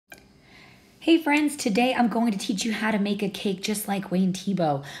Hey friends, today I'm going to teach you how to make a cake just like Wayne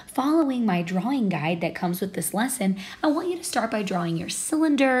Thiebaud. Following my drawing guide that comes with this lesson, I want you to start by drawing your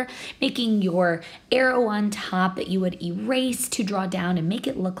cylinder, making your arrow on top that you would erase to draw down and make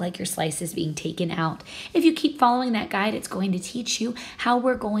it look like your slice is being taken out. If you keep following that guide, it's going to teach you how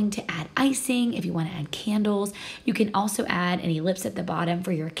we're going to add icing. If you want to add candles, you can also add an ellipse at the bottom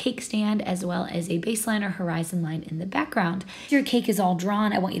for your cake stand, as well as a baseline or horizon line in the background. If your cake is all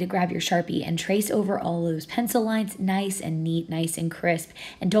drawn, I want you to grab your Sharpie and trace over all those pencil lines nice and neat, nice and crisp.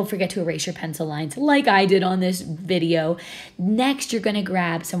 And don't forget to erase your pencil lines like I did on this video. Next, you're gonna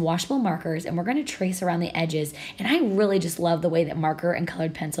grab some washable markers and we're gonna trace around the edges. And I really just love the way that marker and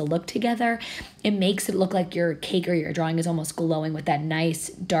colored pencil look together. It makes it look like your cake or your drawing is almost glowing with that nice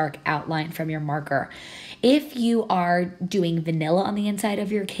dark outline from your marker. If you are doing vanilla on the inside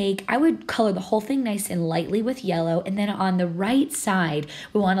of your cake, I would color the whole thing nice and lightly with yellow. And then on the right side,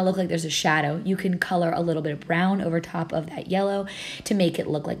 we want to look like there's a shadow. You can color a little bit of brown over top of that yellow to make it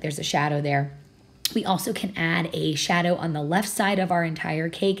look like there's a shadow there. We also can add a shadow on the left side of our entire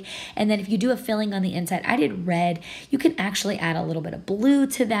cake. And then if you do a filling on the inside, I did red, you can actually add a little bit of blue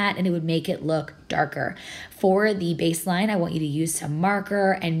to that and it would make it look darker. For the baseline, I want you to use some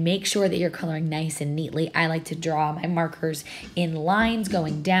marker and make sure that you're coloring nice and neatly. I like to draw my markers in lines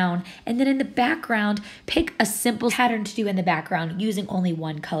going down. And then in the background, pick a simple pattern to do in the background using only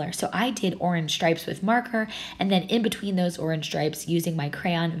one color. So I did orange stripes with marker, and then in between those orange stripes, using my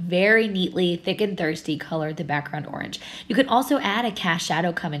crayon very neatly, thick and thirsty, colored the background orange. You can also add a cast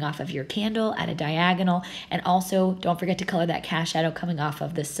shadow coming off of your candle at a diagonal, and also don't forget to color that cast shadow coming off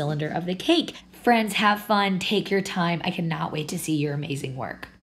of the cylinder of the cake. Friends, have fun, take your time. I cannot wait to see your amazing work.